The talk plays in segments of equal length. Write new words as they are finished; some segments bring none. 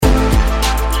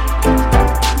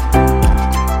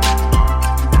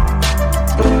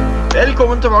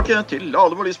Velkommen tilbake til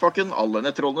Lahlum og Lysbakken, alle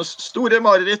nettrollenes store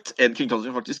mareritt, en kringkaster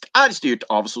som faktisk styrt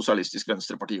av Sosialistisk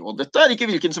Venstreparti. Og dette ikke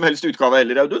hvilken som helst utgave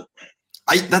heller, Audun.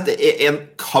 Nei, dette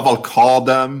en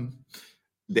kavalkade.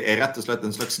 Det rett og slett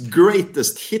en slags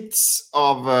greatest hits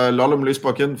av Lahlum og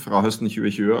Lysbakken fra høsten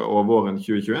 2020 og våren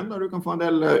 2021, der du kan få en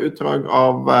del utdrag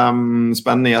av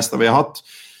spennende gjester vi har hatt.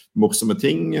 Morsomme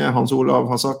ting Hans Olav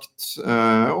har sagt,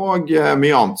 og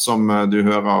mye annet som du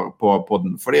hører på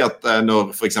podden. Fordi at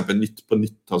når for eksempel Nytt på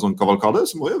Nytt har sånn kavalkade,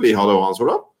 så må jo vi ha det, Hans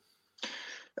Olav.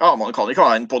 Ja, man kan ikke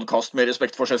ha en podcast med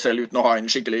respekt for seg selv uten å ha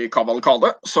en skikkelig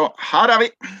kavalkade, så her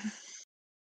vi.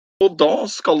 Og da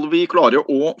skal vi klare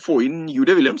å få inn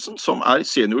Julie Wilhelmsen, som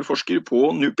seniorforsker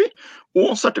på NUPI,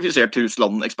 og sertifisert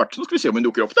Russland-ekspert. Så skal vi se om hun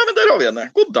dukker opp. Nei, men der har vi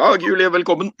henne. God dag, Julie,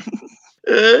 velkommen.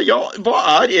 Ja,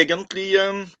 hva egentlig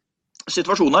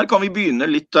situasjonen her? Kan vi begynne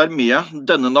litt der med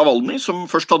denne Navalny, som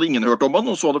først hadde ingen hørt om han,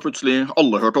 og så hadde plutselig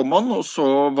alle hørt om han, og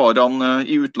så var han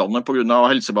i utlandet på grunn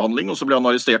av helsebehandling, og så ble han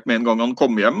arrestert med en gang han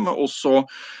kom hjem, og så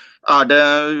det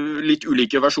litt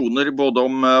ulike versjoner både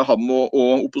om ham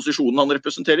og opposisjonen han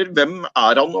representerer. Hvem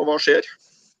han, og hva skjer?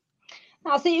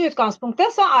 Altså, I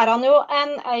utgangspunktet så han jo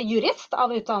en jurist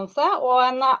av utdannelse og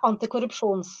en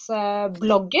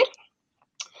antikorrupsjonsblogger.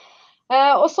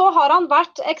 Og så har han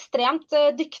vært ekstremt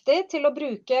dyktig til å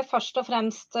bruke først og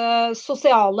fremst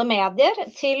sosiale medier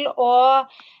til å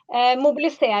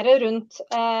mobilisere rundt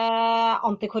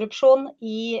antikorrupsjon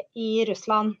i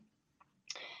Russland.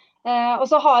 Og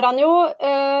så har han jo,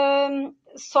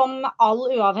 som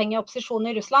all uavhengig opposisjon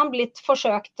i Russland, blitt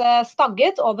forsøkt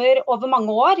stagget over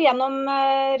mange år gjennom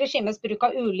regimets bruk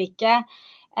av ulike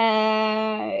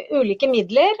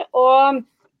midler,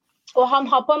 og han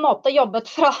har på en måte jobbet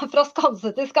fra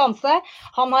skanse til skanse.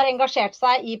 Han har engasjert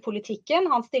seg i politikken.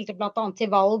 Han stilte blant annet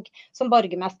til valg som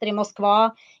borgermester i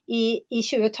Moskva i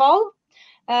 2012.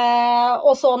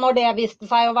 Og så når det viste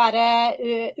seg å være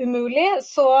umulig,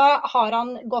 så har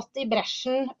han gått i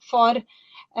bresjen for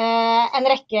en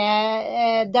rekke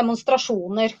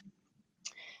demonstrasjoner.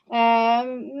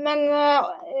 Men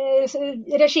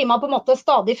regimet har på en måte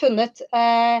stadig funnet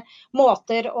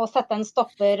måter å sette en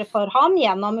stopper for ham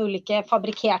gjennom ulike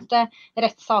fabrikkerte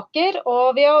rettssaker,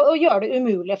 og ved å gjøre det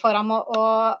umulig for ham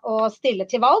å stille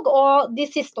til valg. Og de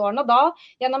siste årene da,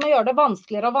 gjennom å gjøre det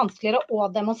vanskeligere og vanskeligere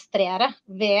å demonstrere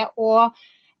ved å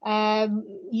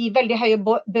gi veldig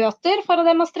høye bøter for å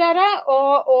demonstrere,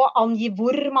 og angi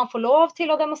hvor man får lov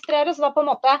til å demonstrere. Så da på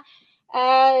en måte,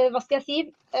 hva skal jeg si,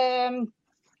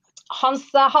 hans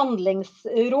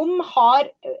handlingsrom har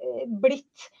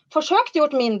blitt forsøkt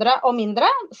gjort mindre og mindre.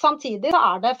 Samtidig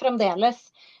så det fremdeles,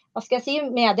 hva skal jeg si,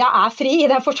 media fri i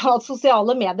den forstand at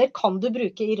sosiale medier kan du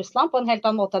bruke i Russland på en helt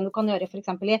annen måte enn du kan gjøre for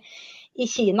eksempel i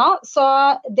Kina. Så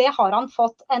det har han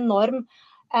fått enorm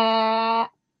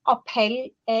appell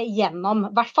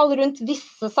gjennom, i hvert fall rundt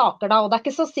visse saker da, og det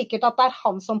ikke så sikkert at det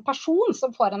han som person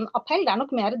som får en appell, det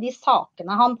nok mer de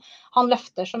sakene han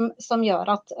løfter som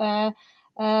gjør at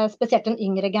spesielt en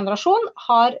yngre generasjon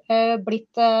har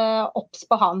blitt obs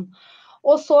på han.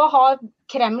 Og så har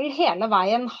Kreml hele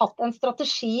veien hatt en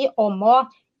strategi om å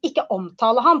ikke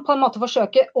omtale ham, på en måte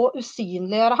forsøke å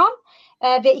usynliggjøre ham,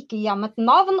 ved ikke gi ham et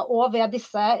navn, og ved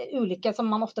disse ulike,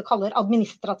 som man ofte kaller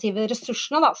administrative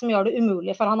ressursene, da, som gjør det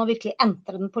umulig for han å virkelig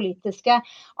entre den politiske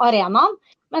arenaen.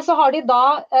 Men så har de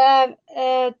da,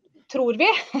 tror vi,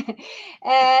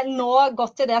 nå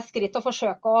gått til det skritt å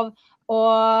forsøke å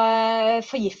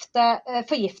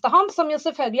forgifte ham, som jo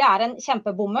selvfølgelig en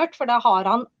kjempebommert, for da har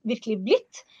han virkelig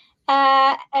blitt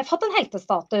fått en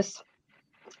heltestatus.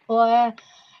 Og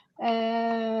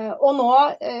nå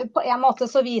på en måte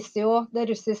så viser jo det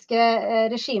russiske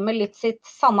regimet litt sitt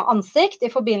sanne ansikt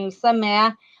i forbindelse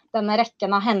med denne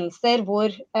rekken av hendelser hvor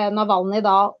Navalny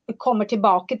da kommer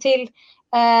tilbake til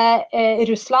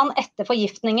Russland etter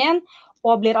forgiftningen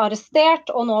og blir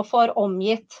arrestert og nå får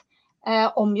omgjort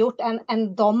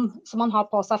en dom som han har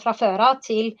på seg fra før av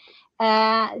til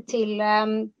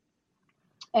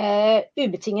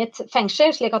ubetinget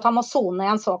fengsel, slik at han må sone i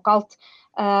en såkalt,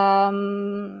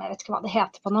 jeg vet ikke hva det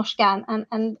heter på norsk,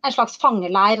 en slags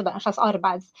fangeleir, en slags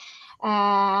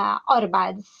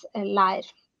arbeidsleir.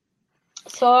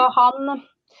 Så han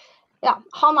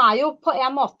jo på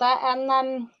en måte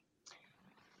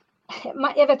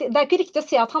jeg vet, det ikke riktig å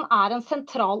si at han en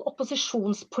sentral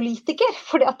opposisjonspolitiker,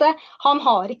 fordi at han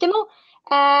har ikke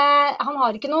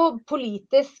noe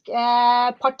politisk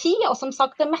parti, og som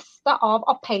sagt det meste av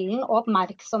appellen og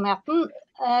oppmerksomheten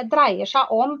dreier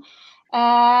seg om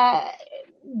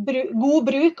god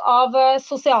bruk av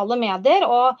sosiale medier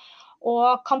og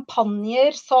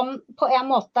kampanjer som på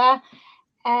en måte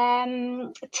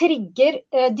trigger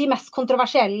de mest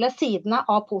kontroversielle sidene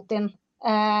av Putin.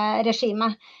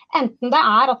 regime. Enten det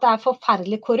at det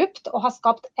forferdelig korrupt og har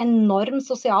skapt enorm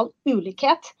sosial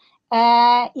ulikhet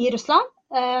i Russland,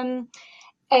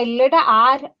 eller det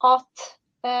at,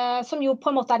 som jo på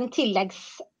en måte en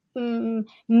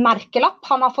tilleggsmerkelapp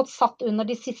han har fått satt under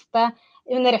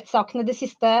rettssakene de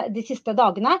siste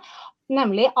dagene,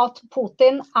 nemlig at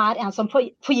Putin en som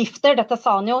forgifter, dette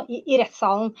sa han jo i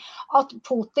rettssalen, at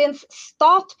Putins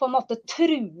stat på en måte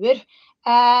truer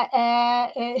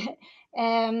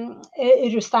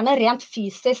russerne rent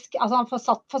fysisk. Altså han får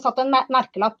satt en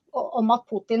merkelapp om at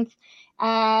Putin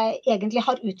egentlig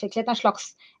har utviklet en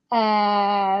slags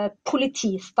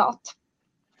politistat.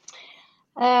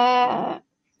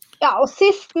 Ja, og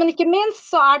sist, men ikke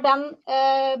minst, så den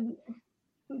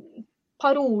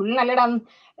parolen, eller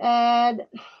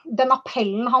den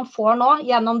appellen han får nå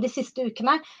gjennom de siste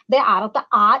ukene, det at det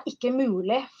ikke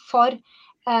mulig for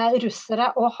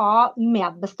russere å ha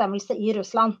medbestemmelse i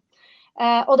Russland.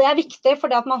 Og det viktig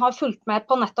fordi at man har fulgt med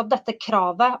på nettopp dette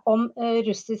kravet om den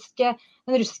russiske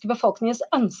befolkningens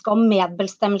ønske om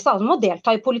medbestemmelse, altså om å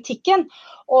delta i politikken,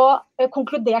 og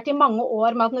konkludert i mange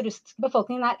år med at den russiske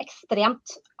befolkningen ekstremt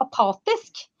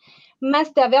apatisk.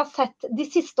 Mens det vi har sett de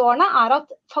siste årene at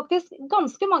faktisk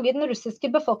ganske mange i den russiske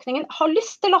befolkningen har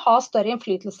lyst til å ha større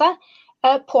innflytelse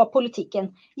på politikken.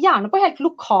 Gjerne på helt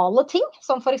lokale ting,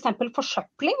 som for eksempel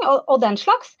forsøpling og den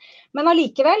slags, men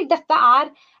allikevel, dette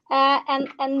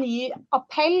en ny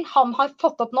appell han har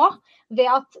fått opp nå, ved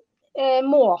at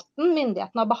måten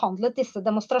myndighetene har behandlet disse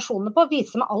demonstrasjonene på,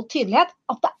 viser med all tydelighet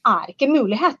at det ikke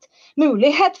mulighet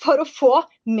for å få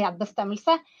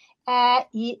medbestemmelse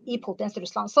i Putins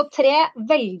Russland. Så 3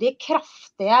 veldig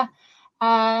kraftige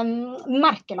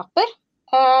merkelapper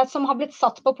som har blitt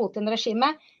satt på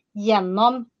Putin-regimet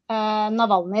gjennom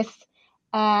Navalnys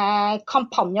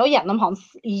kampanje og gjennom hans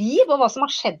liv og hva som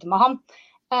har skjedd med ham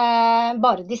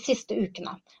bare de siste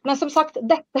ukene. Men som sagt,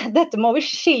 dette må vi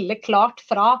skille klart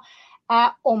fra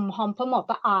om han på en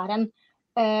måte en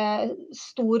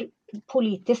stor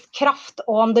politisk kraft,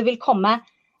 og om det vil komme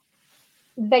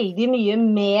veldig mye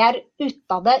mer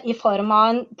ut av det i form av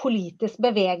en politisk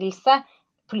bevegelse,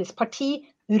 politisk parti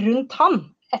rundt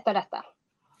ham etter dette.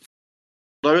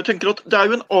 Jeg tenker at det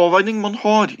jo en avveining man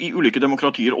har i ulike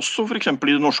demokratier, også for eksempel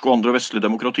i det norske og andre vestlige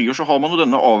demokratier, så har man jo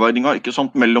denne avveiningen, ikke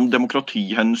sant, mellom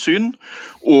demokratihensyn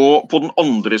og på den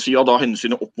andre siden da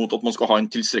hensynet opp mot at man skal ha en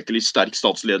tilstrekkelig sterk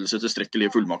statsledelse,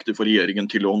 tilstrekkelige fullmakter for regjeringen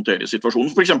til å håndtere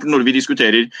situasjonen. For eksempel når vi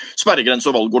diskuterer sperregrense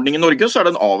og valgordning i Norge, så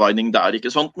det en avveining der,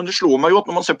 ikke sant? Men det slår meg jo at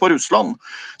når man ser på Russland,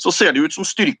 så ser det ut som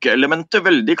styrkeelementet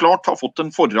veldig klart har fått en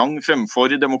forrang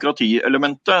fremfor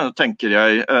demokratielementet, tenker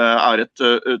jeg et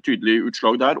tydelig utslag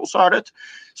der, og så det et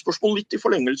spørsmål litt i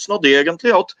forlengelsen av det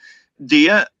egentlig, at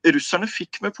det russerne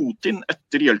fikk med Putin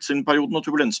etter Jeltsin-perioden og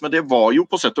turbulensen med det var jo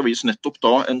på sett og vis nettopp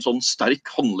da en sånn sterk,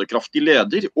 handlekraftig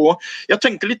leder. Og jeg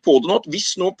tenker litt på det nå, at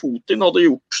hvis nå Putin hadde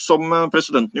gjort som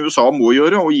presidenten i USA må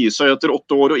gjøre, og gi seg etter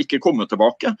 8 år og ikke komme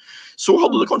tilbake, så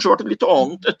hadde det kanskje vært et litt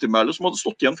annet ettermæle som hadde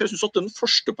stått igjen. For jeg synes at den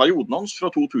første perioden hans fra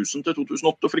 2000 til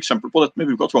 2008, for eksempel på dette med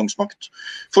bruk av tvangsmakt,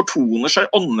 fortoner seg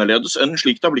annerledes enn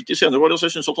slik det har blitt i senere år. Altså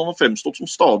jeg synes at han har fremstått som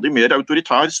stadig mer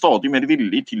autoritær, stadig mer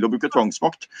villig til å bruke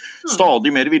tvangsmakt,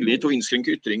 stadig mer villig til å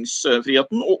innskrenke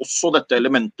ytringsfriheten, og også dette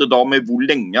elementet da med hvor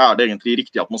lenge det egentlig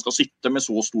riktig at man skal sitte med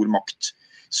så stor makt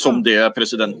som det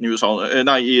presidenten i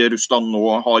Russland nå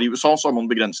har. I USA så har man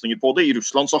begrensninger på det, i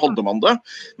Russland så hadde man det,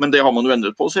 men det har man jo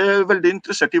endret på. Så jeg veldig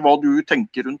interessert i hva du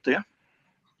tenker rundt det.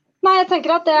 Nei, jeg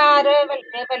tenker at det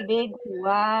veldig, veldig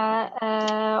gode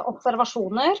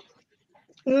observasjoner.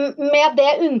 Med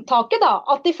det unntaket da,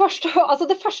 at det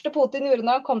første Putin gjorde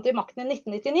når han kom til makten i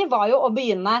 1999 var jo å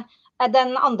begynne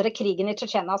den andre krigen i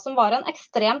Tsjetsjenia, som var en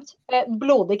ekstremt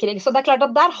blodig krig. Så det klart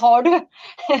at der har du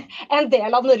en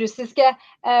del av den russiske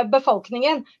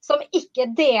befolkningen som ikke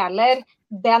deler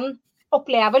den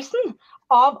opplevelsen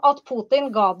av at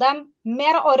Putin ga dem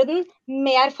mer orden,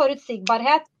 mer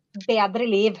forutsigbarhet, bedre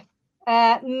liv.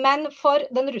 Men for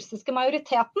den russiske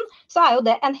majoriteten så jo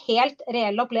det en helt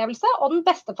reell opplevelse, og den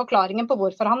beste forklaringen på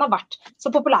hvorfor han har vært så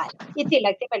populær, i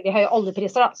tillegg til veldig høye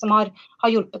oljepriser da, som har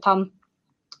hjulpet ham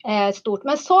stort.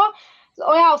 Men så,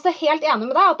 og jeg også helt enig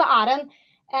med deg, at det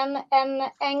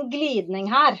en glidning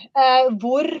her,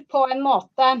 hvor på en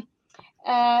måte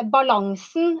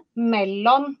balansen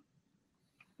mellom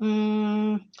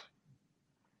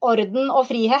orden og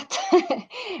frihet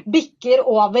bikker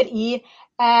over i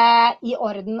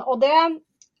orden. Og det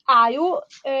jo,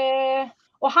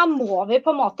 og her må vi på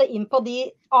en måte inn på de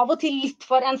av og til litt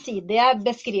for ensidige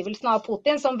beskrivelsen av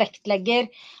Putin, som vektlegger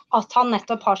at han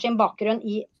nettopp har sin bakgrunn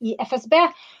i FSB,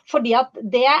 fordi at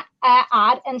det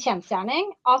en kjensgjerning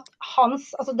at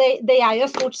altså det jeg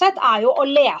gjør stort sett jo å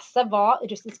lese hva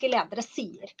russiske ledere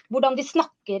sier, hvordan de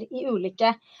snakker i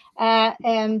ulike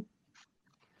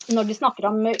når de snakker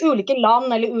om ulike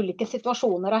land eller ulike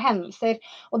situasjoner og hendelser,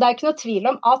 og det ikke noe tvil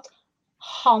om at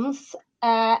hans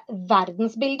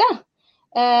verdensbilde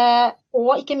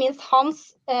og ikke minst hans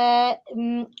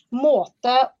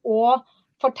måte å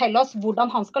fortelle oss hvordan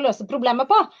han skal løse problemet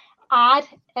på,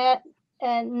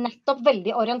 nettopp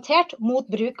veldig orientert mot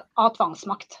bruk av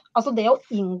tvangsmakt. Altså det å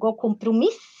inngå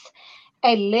kompromiss,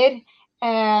 eller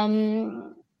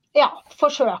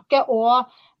forsøke å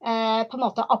på en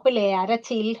måte appellere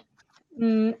til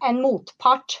en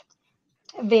motpart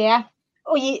ved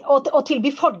å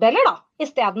tilby fordeler da, i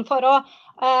stedet for å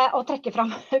trekke frem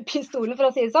pistolen, for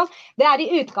å si det sånn. Det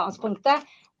i utgangspunktet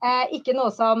ikke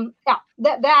noe som,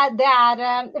 det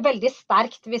veldig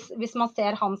sterkt hvis man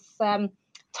ser hans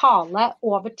tale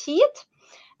over tid.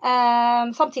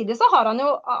 Samtidig så har han jo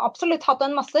absolutt hatt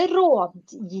en masse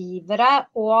rådgivere,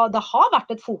 og det har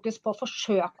vært et fokus på å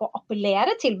forsøke å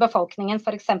appellere til befolkningen,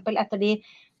 for eksempel etter de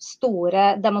store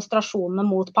demonstrasjonene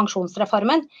mot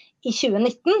pensjonsreformen i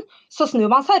 2019, så snur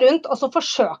man seg rundt, og så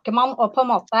forsøker man å på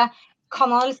en måte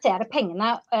kanalisere pengene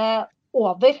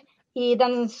over i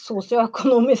den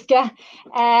sosioøkonomiske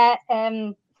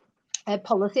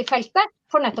policyfeltet,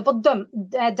 for nettopp å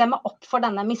demme opp for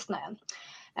denne misnøyen.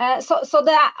 Så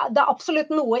det absolutt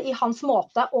noe i hans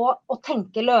måte å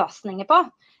tenke løsninger på,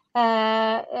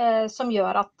 som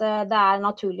gjør at det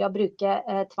naturlig å bruke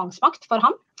tvangsmakt for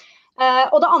ham.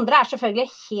 Og det andre selvfølgelig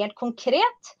helt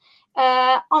konkret,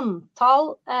 antall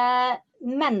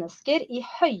mennesker i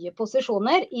høye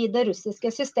posisjoner i det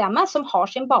russiske systemet som har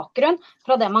sin bakgrunn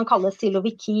fra det man kaller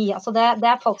siloviki. Altså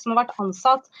det folk som har vært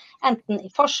ansatt enten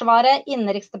i Forsvaret,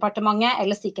 Innenriksdepartementet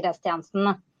eller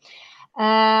Sikkerhetstjenesten.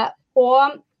 Og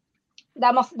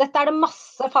dette det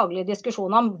masse faglige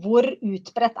diskusjoner om hvor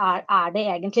utbredt det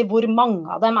egentlig, hvor mange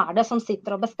av dem det som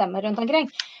sitter og bestemmer rundt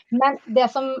omkring. Men det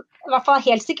som i hvert fall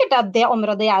helt sikkert det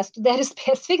området jeg studerer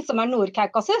spesifikt, som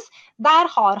Nord-Kaukasus,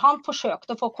 der har han forsøkt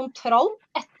å få kontroll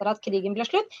etter at krigen ble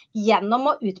slutt,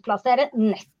 gjennom å utplassere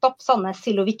nettopp sånne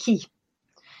siloviki.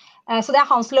 Så det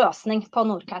hans løsning på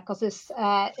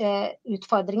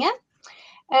Nord-Kaukasus-utfordringen.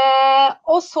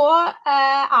 Og så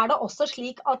det også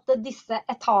slik at disse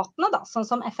etatene, da, sånn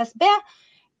som FSB,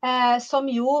 som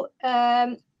jo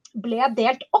ble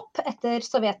delt opp etter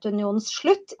Sovjetunionens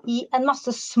slutt i en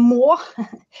masse små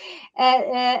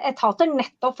etater,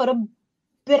 nettopp for å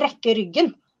brekke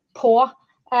ryggen på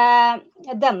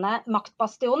denne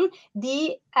maktbastionen,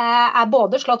 de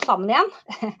både slått sammen igjen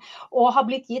og har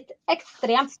blitt gitt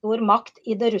ekstremt stor makt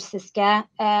i det russiske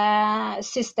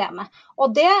systemet.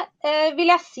 Og det vil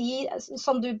jeg si,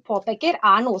 som du påpeker,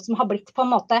 noe som har blitt på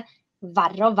en måte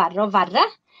verre og verre og verre.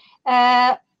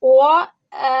 Og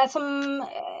som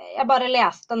jeg bare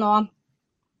leste nå,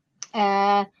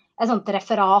 et sånt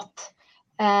referat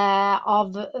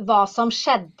av hva som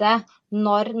skjedde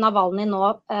når Navalny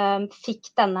nå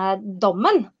fikk denne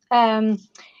dommen.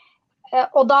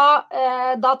 Og da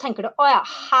tenker du,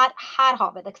 her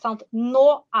har vi det, ikke sant?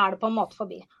 Nå det på en måte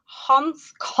forbi. Han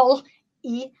skal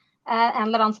i en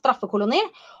eller annen straffekoloni,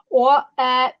 og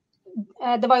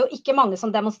det var jo ikke mange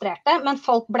som demonstrerte, men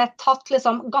folk ble tatt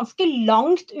liksom ganske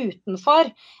langt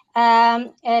utenfor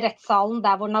rettssalen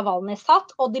der hvor Navalny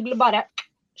satt, og de ble bare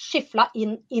skiflet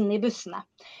inn i bussene.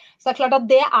 Så det klart at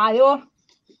det jo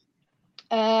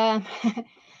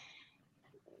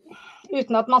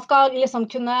uten at man skal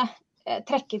liksom kunne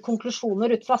trekke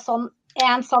konklusjoner ut fra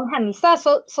en sånn hendelse,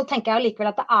 så tenker jeg likevel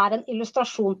at det en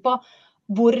illustrasjon på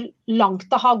hvor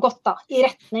langt det har gått da, i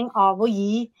retning av å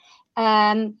gi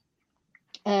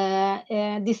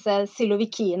disse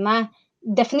silovikiene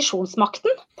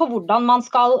definisjonsmakten på hvordan man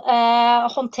skal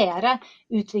håndtere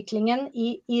utviklingen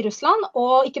i Russland,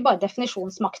 og ikke bare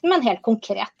definisjonsmakten, men helt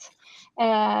konkret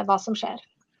hva som skjer.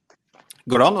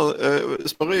 Går det an å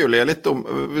spørre Julie litt om,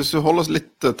 hvis du holder oss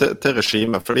litt til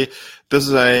regimet, fordi det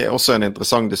synes jeg også en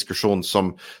interessant diskusjon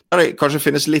som, der det kanskje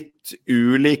finnes litt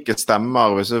ulike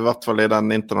stemmer, hvis I hvert fall I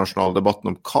den internasjonale debatten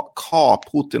om hva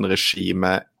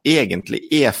Putin-regimet egentlig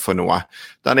for noe.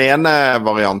 Den ene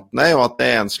varianten jo at det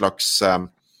en slags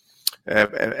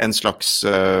en slags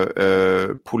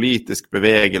politisk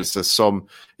bevegelse som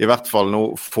i hvert fall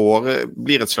nå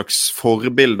blir et slags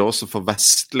forbilde også for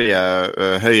vestlige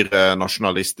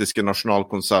høyre-nasjonalistiske,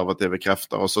 nasjonalkonservative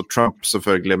krefter, også Trump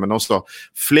selvfølgelig, men også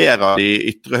flere av de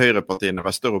ytre høyrepartiene i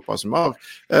Vest-Europa som har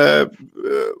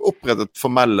opprettet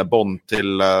formelle bånd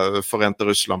til Forente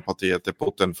Russland-partiet til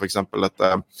Putin, for eksempel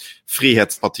dette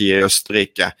Frihetspartiet i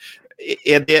Østerrike.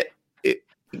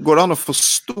 Går det an å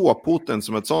forstå Putin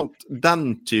som et sånt,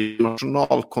 den type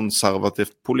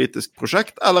nasjonalkonservativt politisk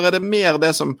prosjekt, eller det mer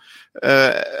det som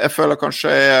jeg føler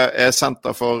kanskje er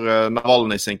senter for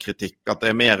Navalny sin kritikk, at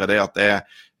det mer det at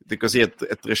det kan si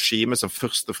et regime som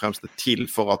først og fremst til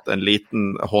for at en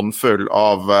liten håndfull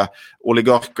av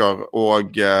oligarker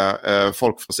og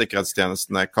folk fra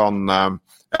sikkerhetstjenestene kan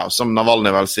som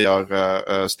Navalny vel sier,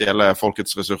 stjele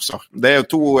folkets ressurser. Det jo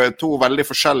to veldig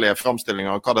forskjellige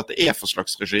fremstillinger av hva dette for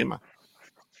slags regime.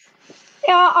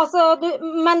 Ja, altså,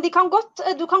 men du kan godt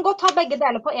ha begge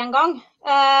deler på en gang.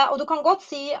 Og du kan godt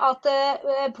si at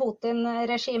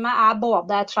Putin-regimet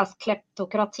både et slags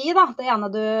kleptokrati, da, det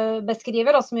ene du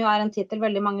beskriver, og som jo en titel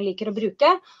veldig mange liker å bruke,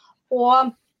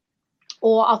 og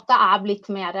at det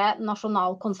blitt mer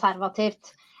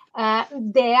nasjonalkonservativt.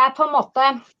 Det på en måte,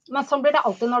 men sånn blir det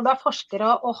alltid når du forsker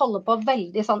og holder på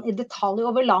veldig sånn i detalj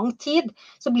over lang tid,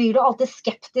 så blir du alltid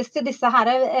skeptisk til disse her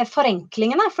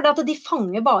forenklingene, for de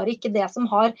fanger bare ikke det som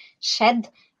har skjedd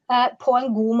på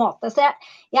en god måte. Så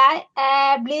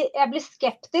jeg blir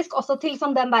skeptisk også til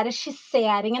liksom den der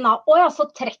skisseringen av, så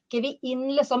trekker vi inn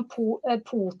liksom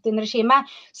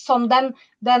Putin-regimet som den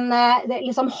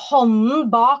liksom hånden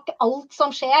bak alt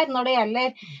som skjer når det gjelder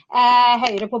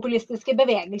høyrepopulistiske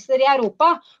bevegelser i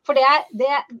Europa. For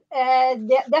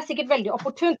det sikkert veldig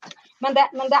opportunt, men det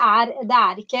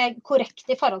ikke korrekt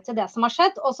i forhold til det som har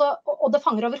skjedd, og det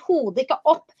fanger overhodet ikke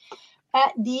opp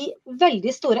de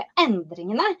veldig store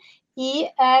endringene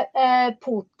i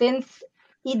Putins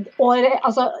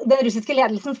altså den russiske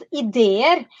ledelsens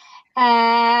ideer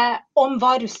om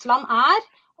hva Russland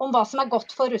om hva som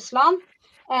godt for Russland,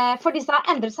 for disse har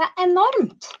endret seg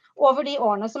enormt over de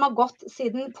årene som har gått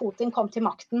siden Putin kom til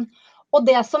makten. Og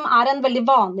det som en veldig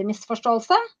vanlig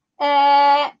misforståelse,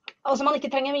 og som man ikke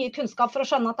trenger mye kunnskap for å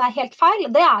skjønne at det helt feil,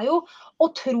 det jo å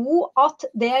tro at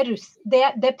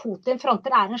det Putin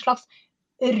fronter en slags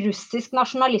russisk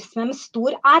nasjonalisme med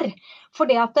stor R.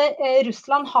 Fordi at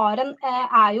Russland har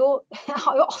jo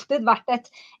alltid vært et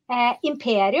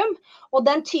imperium, og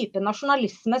den type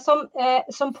nasjonalisme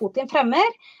som Putin fremmer,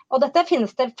 og dette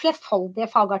finnes det flerfoldige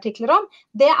fagartikler om,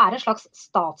 det en slags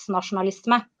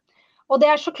statsnasjonalisme. Og det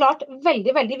så klart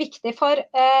veldig, veldig viktig for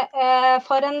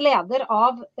en leder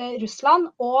av Russland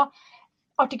å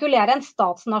artikulere en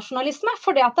statsnasjonalisme,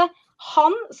 fordi at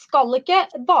han skal ikke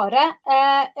bare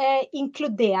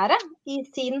inkludere i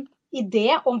sin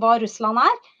idé om hva Russland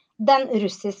den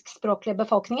russiskspråklige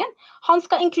befolkningen. Han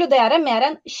skal inkludere mer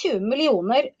enn 20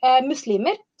 millioner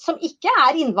muslimer, som ikke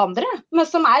innvandrere, men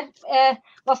som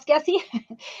hva skal jeg si,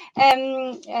 hva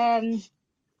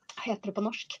heter det på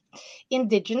norsk?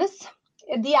 Indigenous.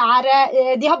 De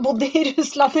har bodd i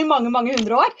Russland i mange, mange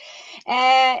hundre år,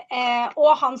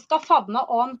 og han skal favne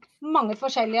om mange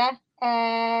forskjellige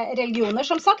religioner,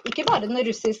 som sagt, ikke bare den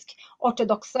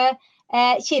russisk-ortodokse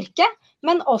kirke,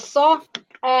 men også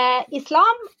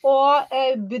islam og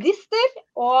buddhister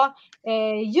og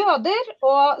jøder,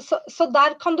 og så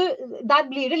der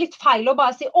blir det litt feil å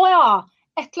bare si,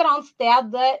 et eller annet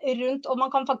sted rundt, og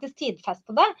man kan faktisk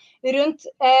tidfeste det, rundt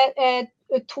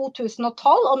 2012,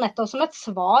 og nettopp som et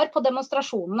svar på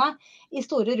demonstrasjonene i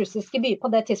store russiske byer på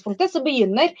det tidspunktet, så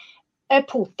begynner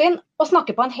Putin å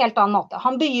snakke på en helt annen måte.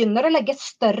 Han begynner å legge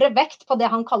større vekt på det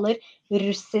han kaller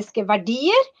russiske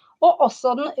verdier, og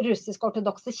også den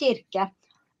russisk-ortodokse kirke.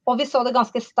 Og vi så det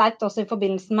ganske sterkt også i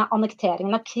forbindelse med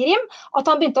annekteringen av Krim, at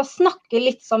han begynte å snakke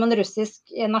litt som en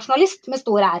russisk nasjonalist med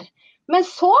stor R. Men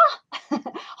så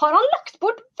har han lagt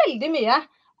bort veldig mye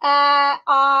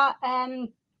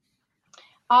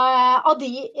av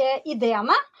de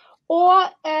ideene, og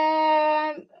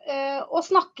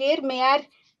snakker mer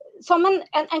som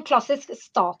en klassisk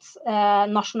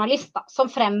statsnasjonalist, som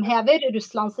fremhever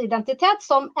Russlands identitet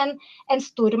som en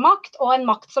stormakt, og en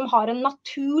makt som har en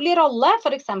naturlig rolle,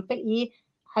 for eksempel i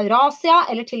Eurasia,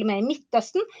 eller til og med i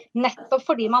Midtøsten, nettopp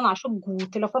fordi man så god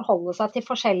til å forholde seg til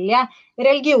forskjellige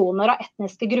religioner og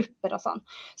etniske grupper og sånn.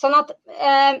 Sånn at,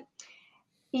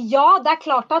 ja, det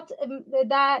klart at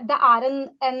det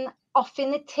en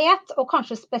affinitet, og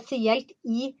kanskje spesielt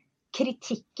i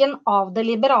kritikken av det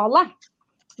liberale,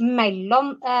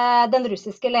 mellom den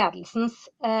russiske ledelsens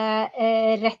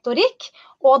retorikk,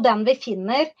 og den vi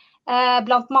finner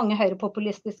blant mange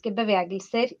høyrepopulistiske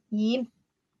bevegelser i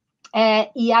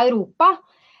Europa.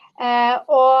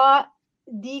 Og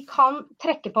de kan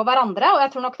trekke på hverandre, og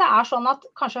jeg tror nok det sånn at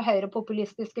kanskje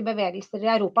høyrepopulistiske bevegelser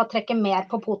i Europa trekker mer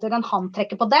på Putin enn han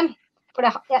trekker på dem. For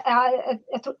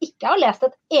jeg tror ikke jeg har lest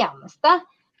en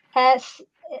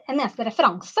eneste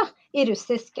referanse i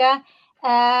russiske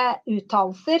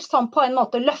uttalelser som på en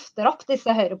måte løfter opp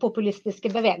disse høyrepopulistiske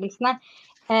bevegelsene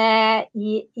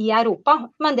i Europa.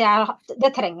 Men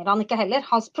det trenger han ikke heller.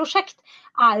 Hans prosjekt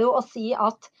jo å si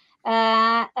at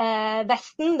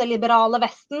Vesten, det liberale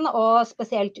Vesten, og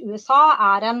spesielt USA,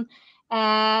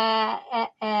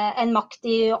 en makt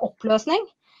i oppløsning,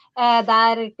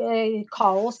 der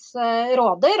kaos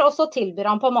råder, og så tilbyr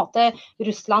han på en måte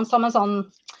Russland som en sånn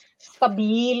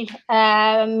stabil,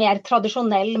 mer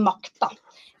tradisjonell makt da,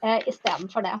 i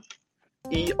stedet for det.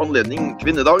 I anledning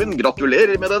kvinnedagen,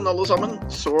 gratulerer med den alle sammen,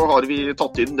 så har vi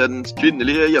tatt inn den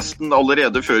kvinnelige gjesten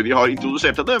allerede før vi har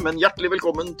introdusert henne, men hjertelig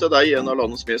velkommen til deg, en av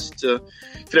landets mest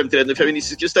fremtredende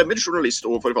feministiske stemmer, journalist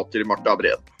og forfatter Marta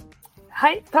Breen.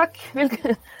 Hei, takk.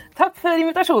 Takk for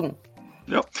invitasjonen.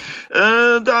 Ja,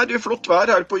 det flott vær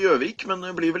her på Gjøvik, men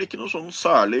det blir vel ikke noe sånn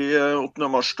særlig 8.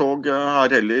 mars-tog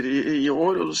her heller i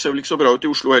år, og det ser vel ikke så bra ut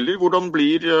i Oslo heller. Hvordan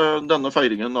blir denne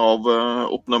feiringen av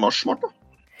 8. mars, Marta?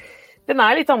 Den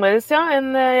litt annerledes, ja.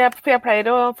 Jeg pleier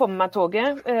å få med meg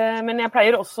toget, men jeg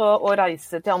pleier også å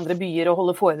reise til andre byer og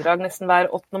holde foredrag nesten hver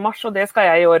 8. mars, og det skal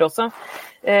jeg i år også.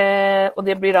 Og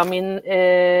det blir da min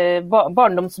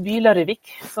barndomsby Larvik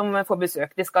som får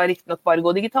besøk. Det skal riktig nok bare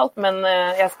gå digitalt, men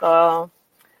jeg skal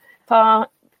ta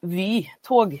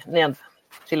Vy-tog ned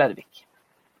til Larvik.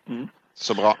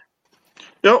 Så bra.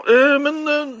 Ja, men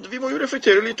vi må jo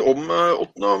reflektere litt om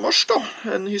 8. mars da.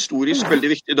 En historisk veldig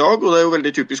viktig dag, og det jo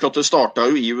veldig typisk at det startet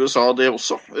jo i USA det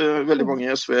også. Veldig mange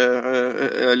i SV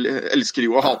elsker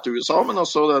jo å hate USA, men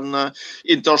altså den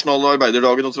internasjonale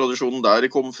arbeiderdagen og tradisjonen der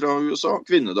kom fra USA.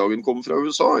 Kvinnedagen kom fra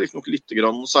USA, ikke nok litt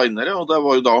grann senere, og det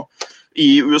var jo da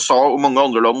i USA og mange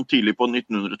andre land tidlig på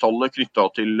 1900-tallet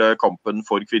knyttet til kampen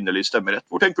for kvinnelig stemmerett.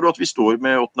 Hvor tenker du at vi står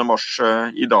med 8. mars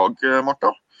i dag,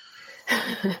 Marta?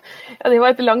 Ja, det var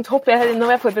et langt hopp. Nå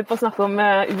var jeg forberedt på å snakke om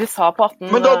USA på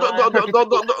 18... Men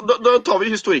da tar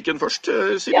vi historikken først.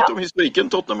 Si litt om historikken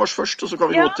til 8. mars først, og så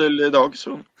kan vi gå til i dag.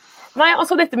 Så. Nei,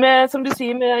 altså dette med, som du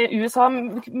sier, med USA,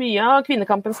 mye av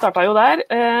kvinnekampen startet jo der,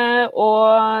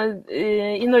 og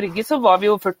i Norge så var vi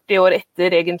jo 40 år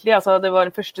etter egentlig, altså det var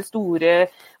det første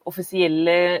store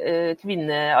offisielle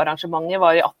kvinnearrangementet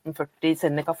var i 1840 i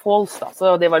Seneca Falls, da.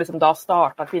 Så det var liksom da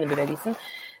startet kvinnebevegelsen.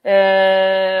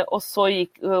 Og så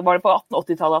var det på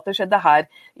 1880-tallet at det skjedde her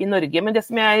i Norge. Men det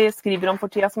som jeg skriver om for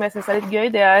tida, som jeg synes litt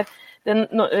gøy, det den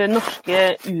norske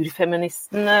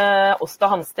urfeministen Åsta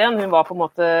Hansten. Hun var på en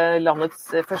måte landets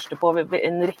første på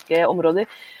en rekke områder.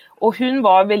 Og hun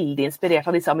var veldig inspirert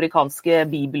av disse amerikanske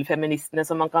bibelfeministene,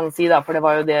 som man kan si, da, for det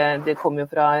var jo det kom jo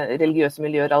fra religiøse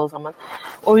miljøer alle sammen.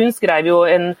 Og hun skrev jo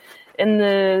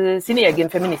sin egen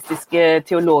feministiske,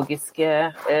 teologiske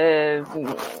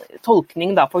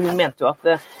tolkning, da, for hun mente jo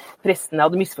at prestene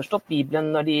hadde misforstått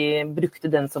Bibelen når de brukte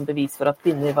den som bevis for at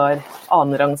kvinner var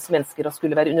annenrangs mennesker og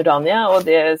skulle være underdanige, og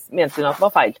det mente hun at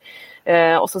var feil.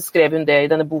 Og så skrev hun det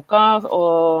i denne boka,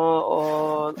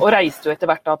 og reiste jo etter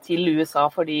hvert da til USA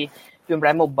fordi hun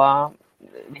ble mobba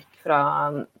vekk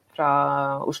fra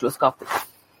Oslos gater.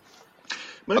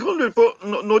 Men jeg kan lure på,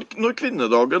 når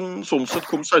kvinnedagen sånn sett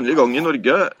kom senere i gang i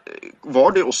Norge,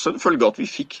 var det også en følge at vi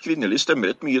fikk kvinnelig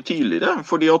stemmerett mye tidligere?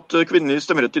 Fordi at kvinnelig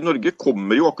stemmerett i Norge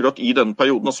kommer jo akkurat i den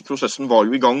perioden, altså prosessen var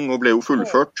jo i gang og ble jo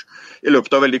fullført i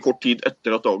løpet av veldig kort tid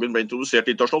etter at dagen ble introdusert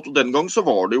internasjonalt. Og den gang så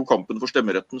var det jo kampen for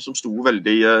stemmeretten som sto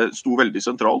veldig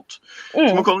sentralt.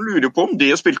 Så man kan lure på om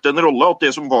det spilte en rolle, at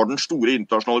det som var den store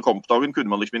internasjonale kampdagen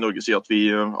kunne man liksom i Norge si at vi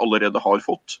allerede har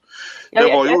fått. Det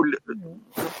var jo...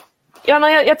 Ja,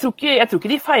 nei, jeg tror ikke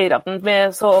de feiret den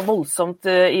med så voldsomt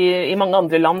i mange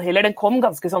andre land heller. Den kom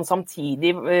ganske sånn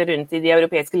samtidig rundt i de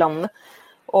europeiske landene.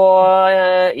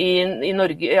 Og i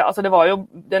Norge, altså det var jo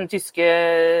den tyske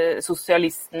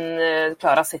sosialisten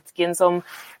Clara Zetkin som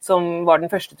var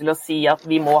den første til å si at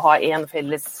vi må ha en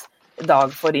felles dag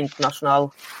for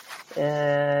internasjonal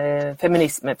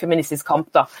feministisk kamp,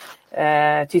 da.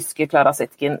 Tyske Clara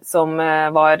Zetkin, som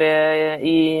var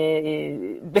i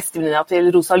bestevenninna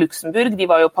til Rosa Luxemburg. De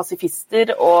var jo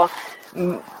pasifister, og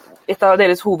et av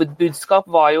deres hovedbudskap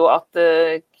var jo at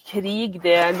krig,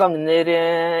 det gagner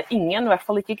ingen, i hvert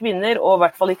fall ikke kvinner, og i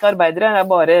hvert fall ikke arbeidere. Det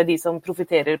bare de som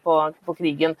profiterer på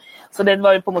krigen. Så det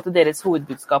var på en måte deres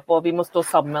hovedbudskap, og vi må stå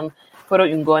sammen for å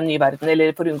unngå en ny verden,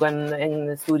 eller for å unngå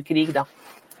en stor krig, da.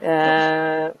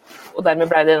 Og dermed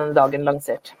ble denne dagen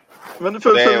lansert. Men det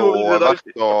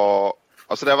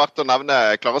er verdt å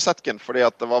nevne Clara Zetkin, fordi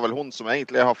at det var vel hun som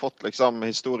egentlig har fått liksom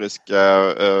historisk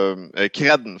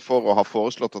kreden for å ha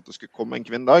foreslått at det skulle komme en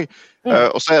kvinnedag.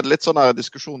 Og så er det litt sånn her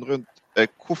diskusjon rundt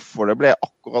hvorfor det ble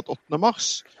akkurat 8.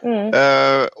 mars.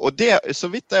 Og det, så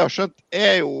vidt jeg har skjønt,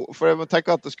 er jo, for jeg må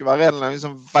tenke at det skulle være en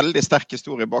liksom veldig sterk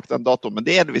historie bak den datoen, men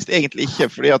det er det visst egentlig ikke,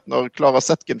 fordi at når Clara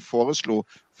Zetkin foreslo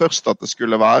først at det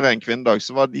skulle være en kvinnedag,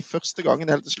 så var det de første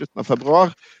gangen helt til slutten av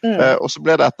februar, og så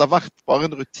ble det etter hvert bare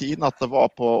en rutine at det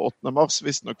var på 8. mars,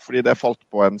 visst nok fordi det falt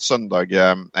på en søndag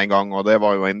en gang, og det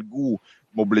var jo en god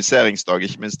mobiliseringsdag,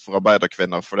 ikke minst for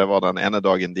arbeiderkvinner, for det var den ene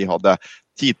dagen de hadde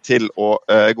tid til å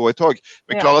gå i tog.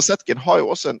 Men Clara Zetkin har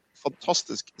jo også en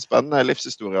fantastisk spennende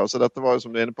livshistorie. Altså dette var jo,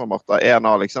 som du er inne på, Martha, en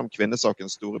av liksom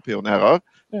kvinnesakens store pionerer.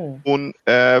 Hun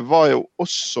var jo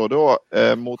også da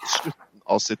mot slutten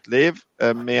av sitt liv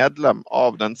medlem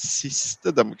av den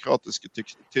siste demokratiske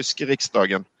tyske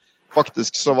riksdagen.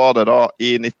 Faktisk så var det da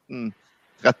i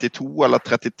 1932 eller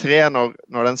 33,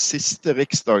 når den siste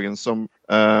riksdagen som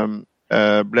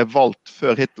ble valgt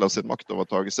før Hitlers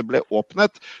maktovertagelse ble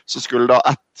åpnet, så skulle da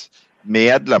et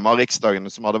medlem av riksdagen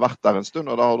som hadde vært der en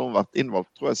stund, og da hadde hun vært innvalgt,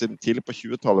 tror jeg, siden tidlig på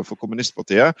 20-tallet for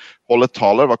kommunistpartiet, holde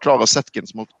tale. Det var Clara Zetkin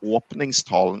som holdt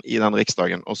åpningstalen i den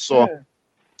riksdagen, og så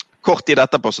kort tid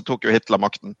etterpå så tok jo Hitler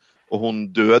makten, og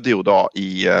hun døde jo da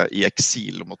i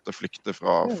eksil og måtte flykte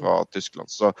fra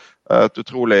Tyskland. Så et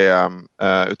utrolig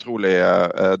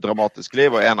dramatisk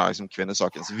liv, og en av liksom,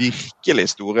 kvinnesakens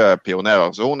virkelig store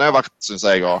pionerer. Så hun er verdt, synes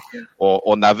jeg,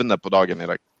 å nevne på dagen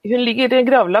i dag. Hun ligger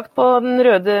gravlagt på Den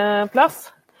røde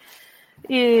plass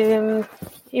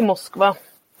i Moskva.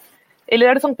 Eller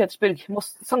er det Sankt Petersburg?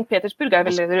 Sankt Petersburg er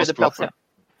vel Den røde plass, ja.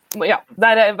 Ja,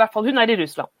 i hvert fall hun er i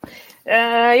Russland.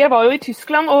 Jeg var jo i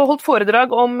Tyskland og holdt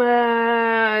foredrag om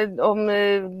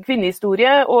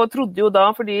kvinnehistorie, og trodde jo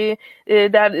da, fordi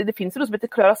det finnes jo noe som heter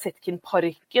Clara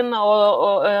Zetkin-parken,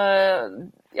 og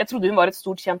jeg trodde hun var et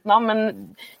stort kjent navn,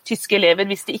 men tyske elever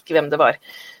visste ikke hvem det var.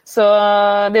 Så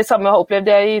det samme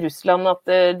opplevde jeg i Russland, at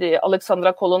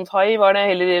Alexandra Kollontai var det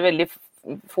heller veldig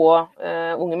få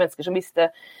unge mennesker som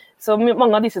visste. Så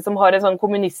mange av disse som har en sånn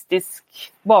kommunistisk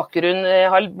bakgrunn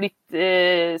har blitt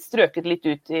strøket litt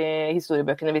ut i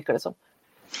historiebøkene, virker det som.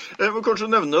 Jeg må kanskje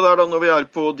nevne der da, når vi er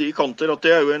på de kanter, at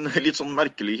det er jo en litt sånn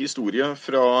merkelig historie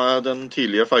fra den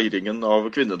tidlige feiringen av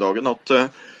kvinnedagen,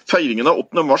 at feiringen av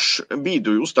 8. mars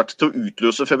bidro jo sterkt til å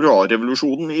utløse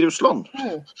februarrevolusjonen i Russland.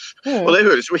 Og det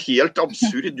høres jo helt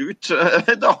absurd ut,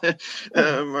 da.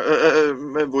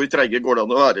 Hvor treige går det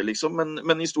an å være, liksom.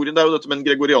 Men historien er jo dette med den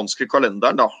gregorianske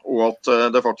kalenderen, da, og at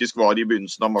det faktisk var i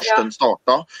begynnelsen av mars den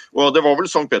startet. Og det var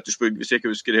vel Sankt Petersburg, hvis jeg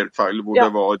ikke husker helt feil, hvor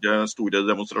det var store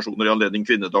demonstrasjoner i anledning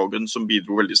kvinnedagen som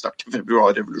bidro veldig sterkt til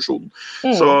februarrevolusjonen.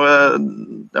 Så,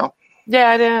 ja. Det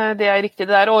er riktig det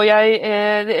der, og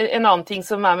en annen ting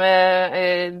som er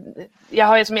med, jeg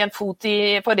har som en fot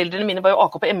i, foreldrene mine var jo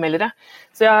AKP-ML-ere,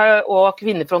 og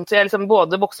kvinnefront, så jeg liksom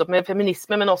både vokste opp med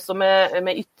feminisme, men også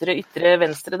med ytre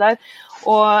venstre der,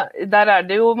 og der er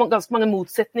det jo ganske mange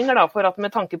motsetninger da, for at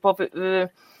med tanke på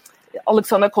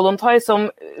Alexandra Kollontai, som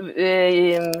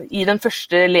i den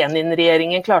første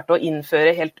Lenin-regjeringen klarte å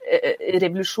innføre helt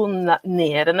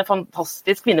revolusjonerende,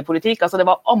 fantastisk kvinnepolitikk. Altså det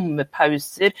var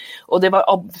ammepauser, og det var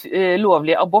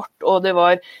lovlig abort, og det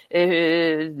var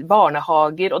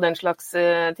barnehager og den slags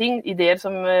ting, ideer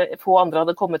som få andre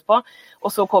hadde kommet på. Og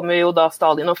så kommer jo da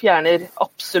Stalin og fjerner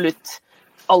absolutt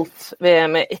alt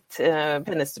med ett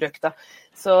pennestrøk da.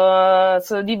 Så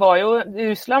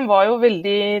Russland var jo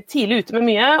veldig tidlig ute med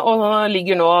mye, og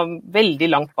ligger nå veldig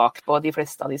langt bak på de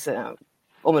fleste av disse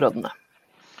områdene.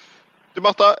 Du,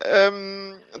 Martha,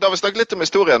 da har vi snakket litt om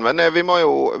historien, men vi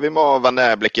må vende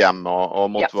blikket hjem og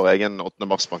mot vår egen 8.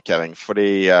 mars-markering,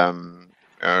 fordi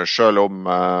selv om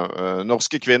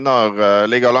norske kvinner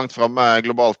ligger langt fremme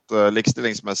globalt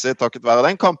likestillingsmessig, takket være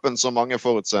den kampen som mange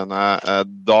forutseende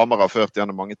damer har ført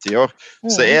gjennom mange tiår,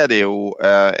 så er det jo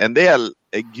en del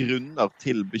grunner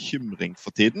til bekymring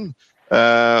for tiden.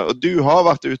 Og du har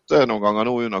vært ute noen ganger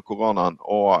nå under koronaen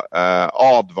og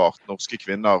advart norske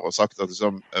kvinner og sagt at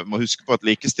de må huske på at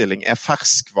likestilling er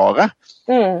ferskvare.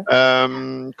 Hva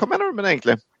mener du med det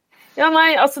egentlig? Ja,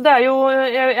 nei, altså det er jo,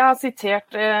 jeg har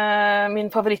sitert min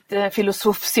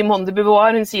favorittfilosof Simone de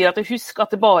Beauvoir. Hun sier at husk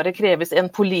at det bare kreves en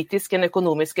politisk, en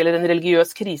økonomisk eller en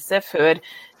religiøs krise før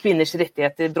kvinners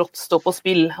rettigheter brått står på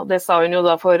spill. Og det sa hun jo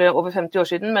da for over 50 år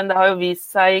siden, men det har jo vist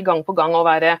seg gang på gang å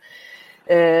være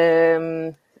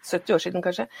 70 år siden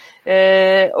kanskje,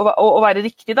 å være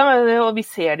riktig da, og vi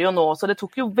ser det jo nå, så det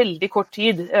tok jo veldig kort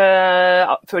tid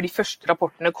før de første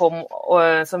rapportene kom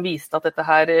som viste at dette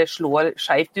her slår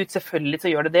skjevt ut. Selvfølgelig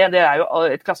så gjør det, det er jo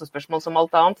et klassespørsmål som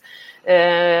alt annet,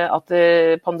 at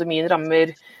pandemien rammer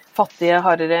fattige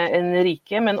hardere enn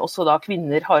rike, men også da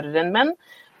kvinner hardere enn menn,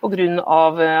 på grunn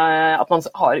av at man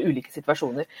har ulike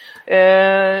situasjoner.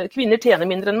 Kvinner tjener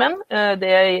mindre enn menn,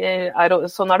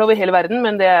 sånn er det over hele verden,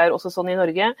 men det er også sånn i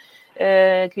Norge.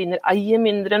 Kvinner eier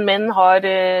mindre enn menn,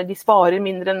 de sparer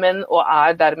mindre enn menn, og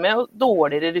er dermed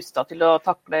dårligere rustet til å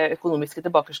takle økonomiske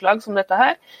tilbakeslag som dette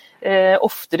her.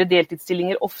 Oftere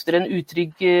deltidsstillinger, oftere en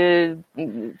utrygg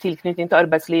tilknytning til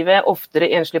arbeidslivet, oftere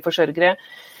enslige forsørgere.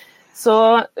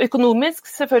 Så økonomisk,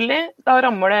 selvfølgelig, da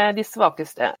rammer det de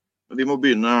svakeste. Vi må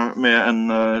begynne med en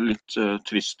litt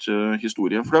trist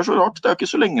historie, for det så rart. Det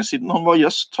ikke så lenge siden han var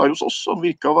gjest her hos oss. Han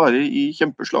virket å være i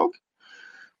kjempeslag.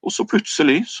 Og så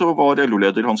plutselig så var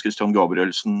LO-leder Hans Christian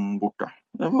Gabrielsen borte.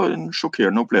 Det var en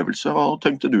sjokkerende opplevelse. Hva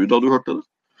tenkte du da du hørte det?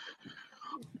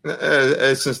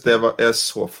 Jeg synes det er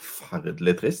så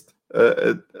forferdelig trist.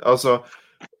 Jeg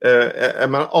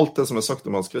mener alt det som sagt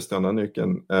om Hans Christian denne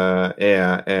uken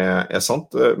er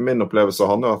sant. Min opplevelse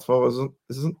av han har vært for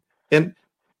en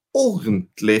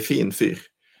ordentlig fin fyr,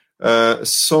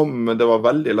 som det var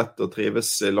veldig lett å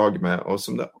trives i lag med, og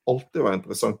som det alltid var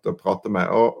interessant å prate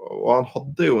med. Og han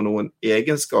hadde jo noen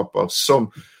egenskaper som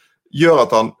gjør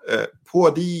at han på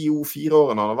de 4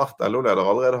 årene han har vært LO-leder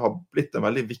allerede har blitt en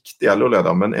veldig viktig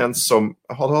LO-leder, men en som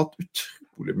hadde hatt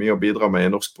utrolig mye å bidra med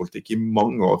i norsk politikk i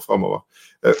mange år fremover.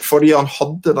 Fordi han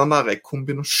hadde den der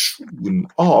kombinasjonen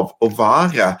av å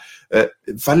være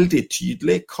veldig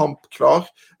tydelig, kampklar,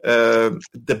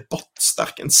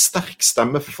 debattsterk, en sterk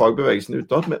stemme for fagbevegelsen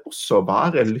utad, men også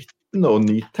være lyttende og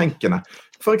nytenkende.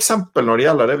 For eksempel når det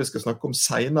gjelder det vi skal snakke om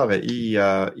senere i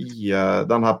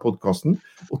denne podcasten,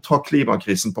 å ta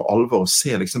klimakrisen på alvor og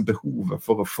se liksom behovet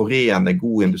for å forene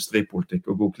god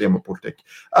industripolitikk og god klimapolitikk,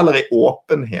 eller i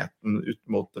åpenheten ut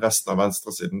mot resten av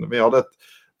venstresiden. Vi hadde et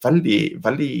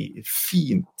veldig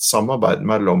fint samarbeid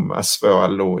mellom SV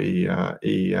og LO i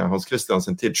Hans Christian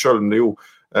sin tid, selv om det jo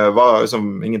var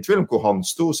ingen tvil om hvor han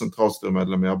stod,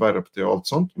 sentralstyremedlem i Arbeiderpartiet og alt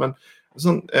sånt, men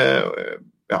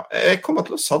jeg kommer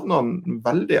til å savne han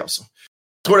veldig, altså.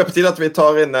 Jeg tror det på tide at vi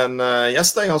tar inn en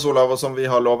gjest, Hans Olav, og som vi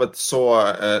har lovet, så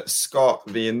skal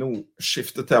vi nå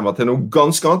skifte tema til noe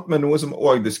ganske annet, men noe som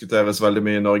også diskuteres veldig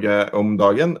mye i Norge om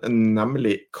dagen,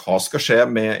 nemlig hva skal skje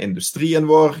med industrien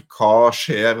vår, hva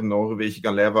skjer når vi ikke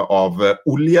kan leve av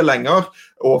olje lenger,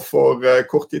 og for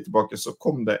kort tid tilbake så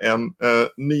kom det en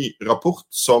ny rapport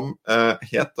som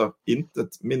heter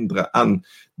intet mindre enn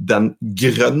Den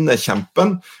grønne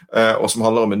kjempen, og som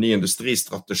handler om en ny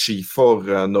industristrategi for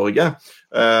Norge.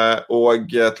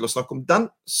 Og til å snakke om den,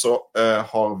 så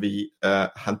har vi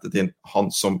hentet inn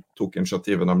han som tok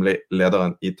initiativet, nemlig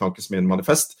lederen i Tankesmien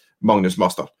Manifest, Magnus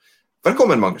Marsdal.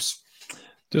 Velkommen, Magnus.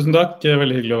 Tusen takk,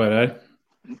 veldig hyggelig å være her.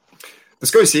 Det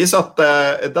skal jo sies at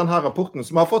denne rapporten,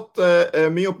 som har fått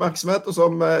mye oppmerksomhet, og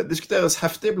som diskuteres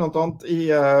heftig, blant annet i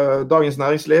Dagens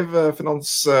Næringsliv,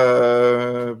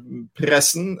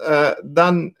 finanspressen,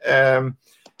 den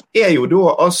jo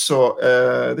da altså,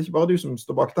 det ikke bare du som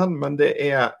står bak den, men det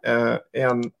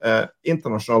en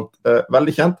internasjonalt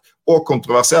veldig kjent og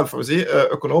kontroversiell, for å si,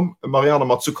 økonom, Mariana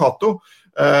Mazzucato.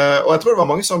 Og jeg tror det var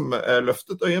mange som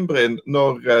løftet øyenbryn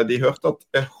når de hørte at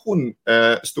hun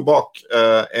stod bak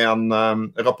en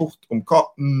rapport om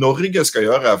hva Norge skal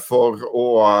gjøre for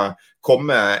å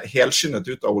komme helskinnet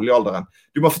ut av oljealderen.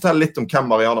 Du må fortelle litt om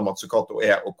hvem Mariana Mazzucato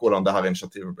og hvordan dette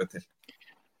initiativet ble til.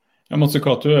 Ja,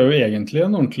 Mazzucato jo egentlig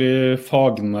en ordentlig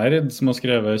fagnerd som har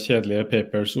skrevet kjedelige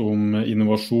papers om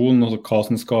innovasjon, altså hva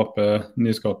som skaper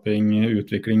nyskaping,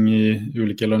 utvikling i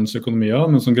ulike lands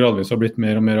økonomier, men som gradvis har blitt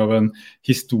mer og mer av en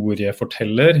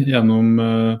historieforteller gjennom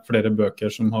flere bøker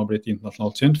som har blitt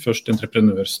internasjonalt kjent. Først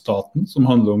Entreprenørstaten,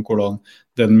 som handler om hvordan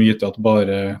det en myte at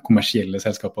bare kommersielle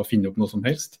selskaper finner opp noe som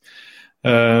helst.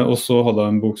 Og så hadde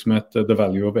jeg en bok som heter The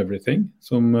Value of Everything,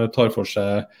 som tar for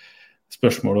seg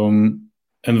spørsmål om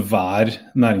enhver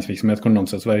næringsvirksomhet kan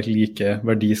anses å være like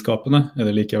verdiskapende.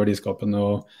 Det like verdiskapende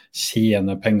å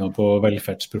tjene penger på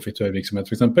velferdsprofitørvirksomhet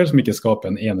for eksempel, som ikke skaper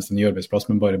en eneste ny arbeidsplass,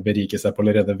 men bare beriker seg på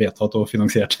allerede vedtatt og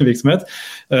finansiert virksomhet,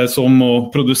 som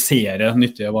å produsere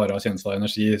nyttige varer, tjenester og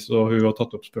energi. Så hun har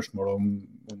tatt opp spørsmål om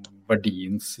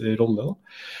verdiens rolle.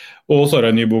 Og så har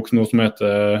jeg en ny bok nå som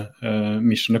heter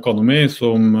Mission Economy,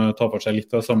 som tar for seg litt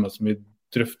av det samme som vi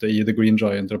drøfter i The Green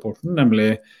Giant-rapporten,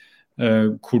 nemlig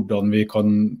hvordan vi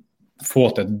kan få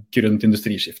til et grønt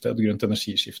industriskifte, et grønt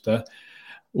energiskifte.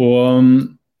 Og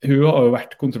hun har jo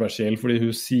vært kontroversiell fordi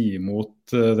hun sier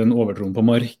mot den overtroen på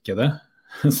markedet,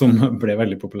 som ble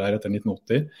veldig populær etter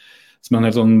 1980, som en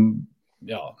helt sånn,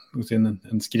 ja,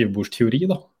 en skrivebordsteori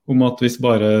da, om at hvis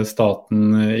bare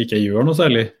staten ikke gjør noe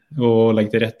særlig, og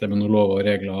legger til rette med noen lover og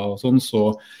regler og sånn, så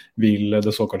vil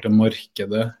det såkalte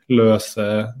markedet løse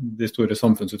de store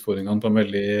samfunnsutfordringene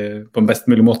på en best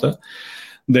mulig måte.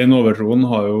 Den overtroen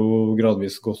har jo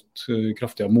gradvis gått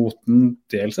kraftig av moten,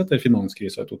 dels etter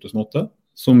finanskrisen i 2008,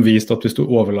 som viste at hvis du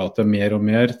overlater mer og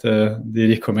mer til de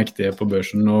rike og mektige på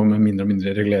børsen og med mindre og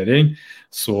mindre regulering,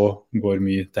 så går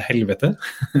mye til helvete.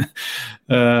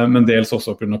 Men dels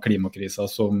også på grunn av klimakrisen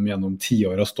som gjennom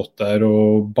 10 år har stått der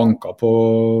og banket på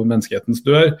menneskehetens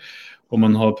dør. Og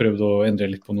man har prøvd å endre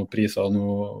litt på noen priser,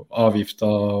 noen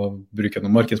avgifter, bruke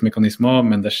noen markedsmekanismer,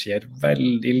 men det skjer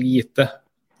veldig lite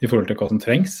i forhold til hva som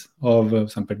trengs av for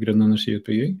eksempel grønn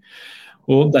energiutbygging.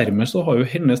 Og dermed så har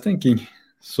jo hennes tenking,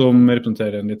 som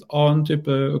representerer en litt annen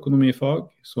type økonomifag,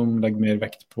 som legger mer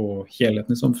vekt på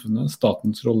helheten i samfunnet,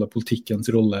 statens rolle, politikkens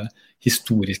rolle,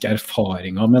 historiske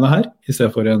erfaringer med det her, i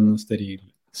stedet for en steril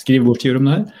skrivebordsteori om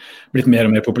det her, blitt mer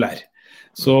og mer populær.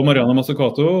 Så Mariana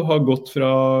Mazzucato har gått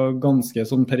fra ganske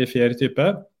sånn perifer type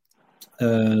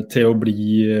til å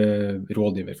bli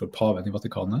rådgiver for paven i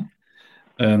Vatikanet,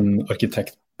 en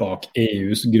arkitekt bak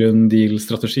EUs Grønn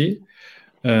Deal-strategi,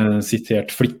 sitert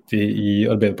flittig i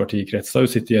Arbeiderpartikretser. Hun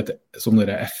sitter i et sånn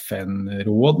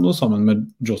FN-råd nå, sammen med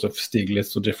Joseph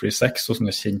Stiglitz og Jeffrey Sachs, og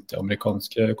sånne kjente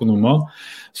amerikanske økonomer.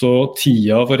 Så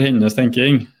tida for hennes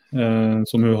tenking,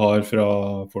 som hun har fra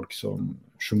folk som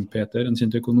Schumpeter, en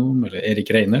kjent økonom, eller Erik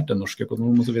Reinert, en norsk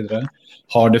økonom, og så videre,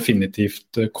 har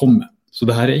definitivt kommet. Så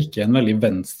det her ikke en veldig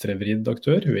venstrevridd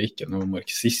aktør, hun ikke noe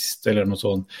marxist eller noe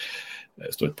sånn,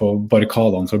 står på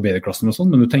barrikadene fra arbeiderklassen og sånn,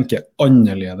 men du tenker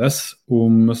annerledes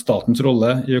om statens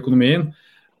rolle i økonomien,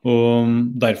 og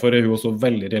derfor hun også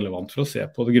veldig relevant for å se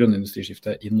på det grønne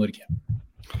industriskiftet i Norge.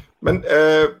 Men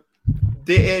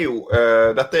dette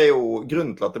er jo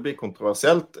grunnen til at det blir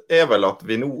kontroversielt, er vel at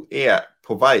vi nå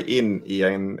på vei inn i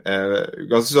en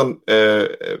ganske sånn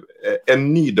en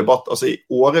ny debatt. Altså i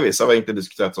årevis har vi egentlig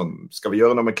diskutert sånn, skal vi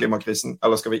gjøre noe med klimakrisen,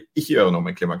 eller skal vi ikke gjøre noe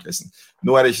med klimakrisen?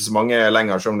 Nå det ikke så mange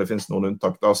lenger, selv om det finnes noen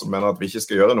unntak da, som mener at vi ikke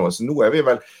skal gjøre noe. Så nå vi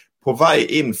vel på vei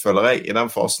inn, føler jeg, i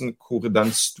den fasen hvor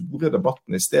den store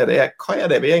debatten i stedet hva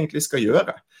det vi egentlig skal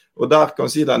gjøre? Og der kan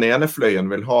vi si den ene fløyen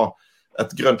vil ha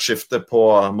et grønt skifte på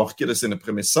markedet sine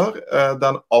premisser.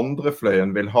 Den andre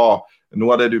fløyen vil ha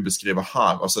noe av det du beskriver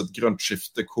her, altså et grønt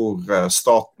skifte hvor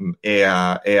staten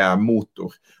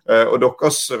motor. Og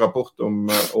deres rapport om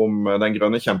den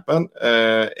grønne kjempen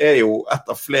jo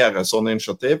et av flere sånne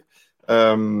initiativ.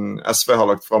 SV har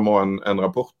lagt frem en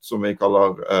rapport som vi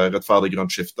kaller rettferdig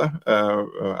grønt skifte,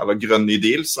 eller grønn ny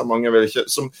deal, som mange vil ikke,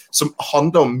 som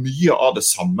handler om mye av det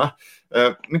samme.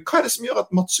 Men hva det som gjør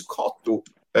at Mazzucato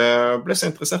ble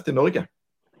så interessert i Norge?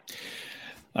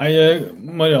 Nei,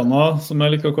 Mariana, som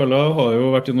jeg liker å kalle, har jo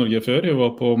vært i Norge før. Hun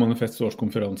var på Manifests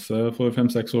årskonferanse for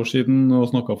 5-6 år siden og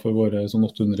snakket for våre sånn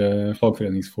 800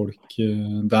 fagforeningsfolk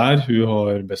der. Hun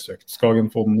har besøkt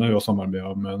Skagenfondet, hun har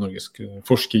samarbeidet med Norges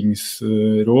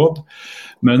forskningsråd.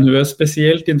 Men hun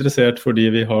spesielt interessert fordi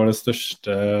vi har det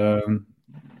største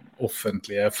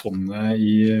offentlige fondet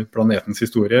i planetens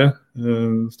historie,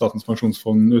 Statens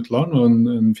pensjonsfond utland, og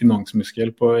en finansmuskel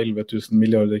på 11 000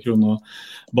 milliarder kroner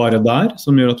bare der,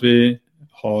 som gjør at vi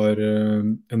har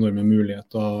enorme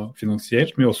muligheter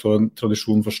finansielt, men også en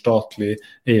tradisjon for statlig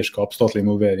eierskap, statlig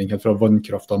involvering, helt fra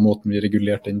vannkraften, måten vi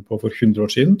regulerte den på for 100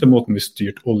 år siden, til måten vi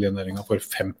styrte oljenæringen for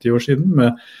 50 år siden,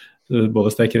 med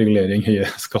både sterk regulering, høye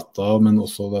skatter, men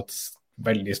også et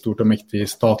veldig stort og mektig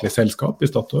statlig selskap i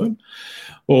Statoil.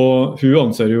 Og hun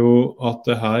anser jo at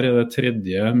det her det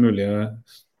tredje mulige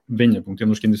vendepunktet i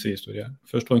norsk industrihistorie.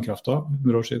 Først vannkraften,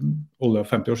 100 år siden, olje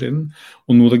 50 år siden,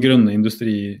 og nå det grønne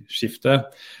industriskiftet,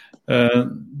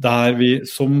 der vi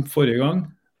som forrige gang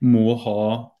må ha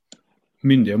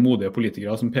myndige og modige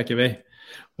politikere som peker vei.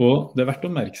 Og det verdt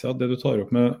å merke seg at det du tar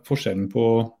opp med forskjellen på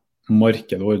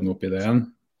markedet og ordne opp ideen,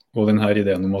 og denne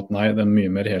ideen om at nei, det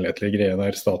mye mer helhetlig greie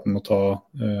der staten må ta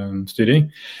styring,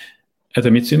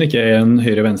 etter mitt syn ikke en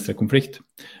høyre-venstre-konflikt.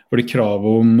 Fordi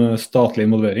kravet om statlig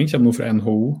involvering kommer nå fra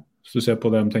NHO. Så du ser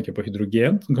på det de tenker på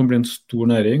hydrogen, som kan bli en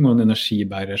stor næring og en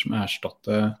energibærer som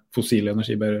erstatter fossile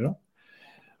energibærere.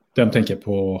 De tenker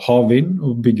på havvind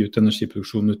og bygge ut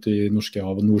energiproduksjon ute i norske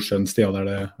hav og Nordsjøen, steder der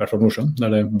det, i hvert fall Nordsjøen,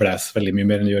 der det blæser veldig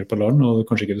mye mer enn det gjør på land, og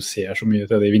kanskje ikke du ser så mye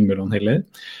til det i vindmøllene heller.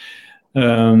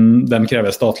 De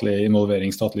krever statlig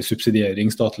involvering, statlig subsidiering,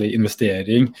 statlig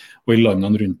investering, og i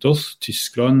landene rundt oss,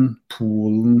 Tyskland,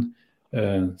 Polen,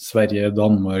 Sverige,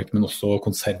 Danmark, men også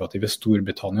konservative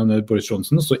Storbritannia under Boris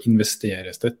Johnson, så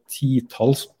investeres det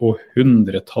titalls og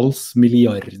hundretalls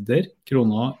milliarder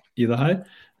kroner i det her,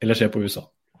 eller se på USA.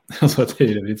 Altså et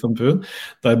høyrevridd samfunn,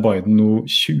 der Biden nå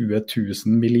 20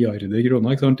 000 milliarder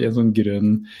kroner, ikke sant, i en sånn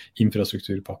grønn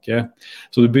infrastrukturpakke.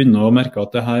 Så du begynner å merke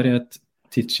at det her er et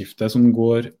tidsskifte som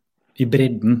går i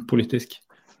bredden politisk.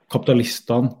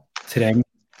 Kapitalistene trenger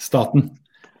staten.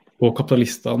 Og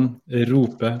kapitalistene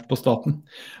roper på staten.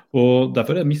 Og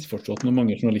derfor er det misforstått når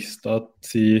mange journalister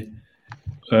sier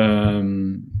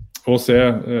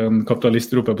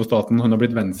kapitalist roper på staten, han har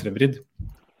blitt venstrevridd.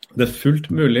 Det er fullt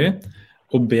mulig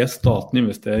å be staten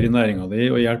investere i næringen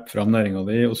din, og hjelpe frem næringen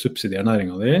din, og subsidiere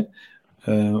næringen din,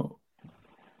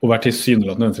 og være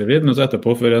tilsynelatende venstrevridd, men så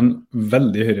etterpå for en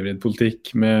veldig høyrevridd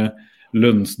politikk med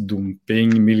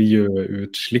lønnsdumping,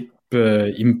 miljøutslipp,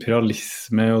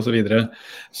 imperialisme og så videre.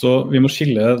 Så vi må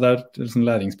skille, det er et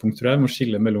læringspunkt tror jeg, vi må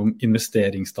skille mellom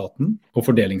investeringsstaten og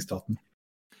fordelingsstaten.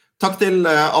 Takk til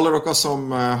alle dere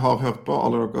som har hørt på,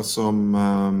 alle dere som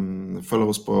følger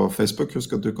oss på Facebook.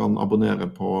 Husk at du kan abonnere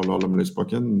på Lahlum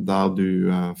Lysbakken der du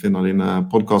finner dine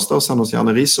podcaster. Send oss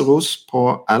gjerne ris og ros på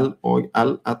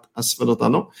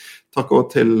l@sv.no. Takk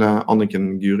også til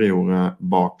Anniken Guriordet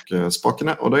bak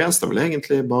spakene. Og da gjenstår vel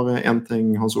egentlig bare en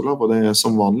ting, Hans Olav, og det er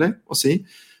som vanlig å si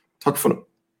takk for nå.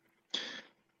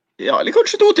 Ja, eller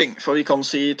kanskje to ting, for vi kan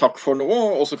si takk for nå,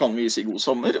 og så kan vi si god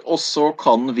sommer, og så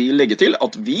kan vi legge til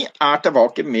at vi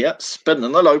tilbake med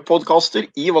spennende live-podcaster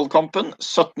i valgkampen,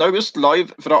 17. august live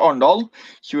fra Arendal,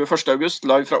 21. august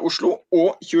live fra Oslo,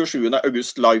 og 27.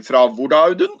 august live fra hvor da,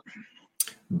 Audun?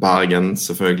 Bergen,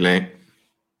 selvfølgelig.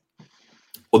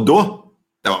 Og da,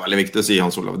 det var veldig viktig å si,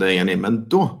 Hans Olav, det er jeg enig i, men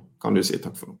da kan du si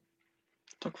takk for nå.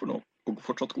 Takk for nå, og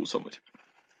fortsatt god sommer.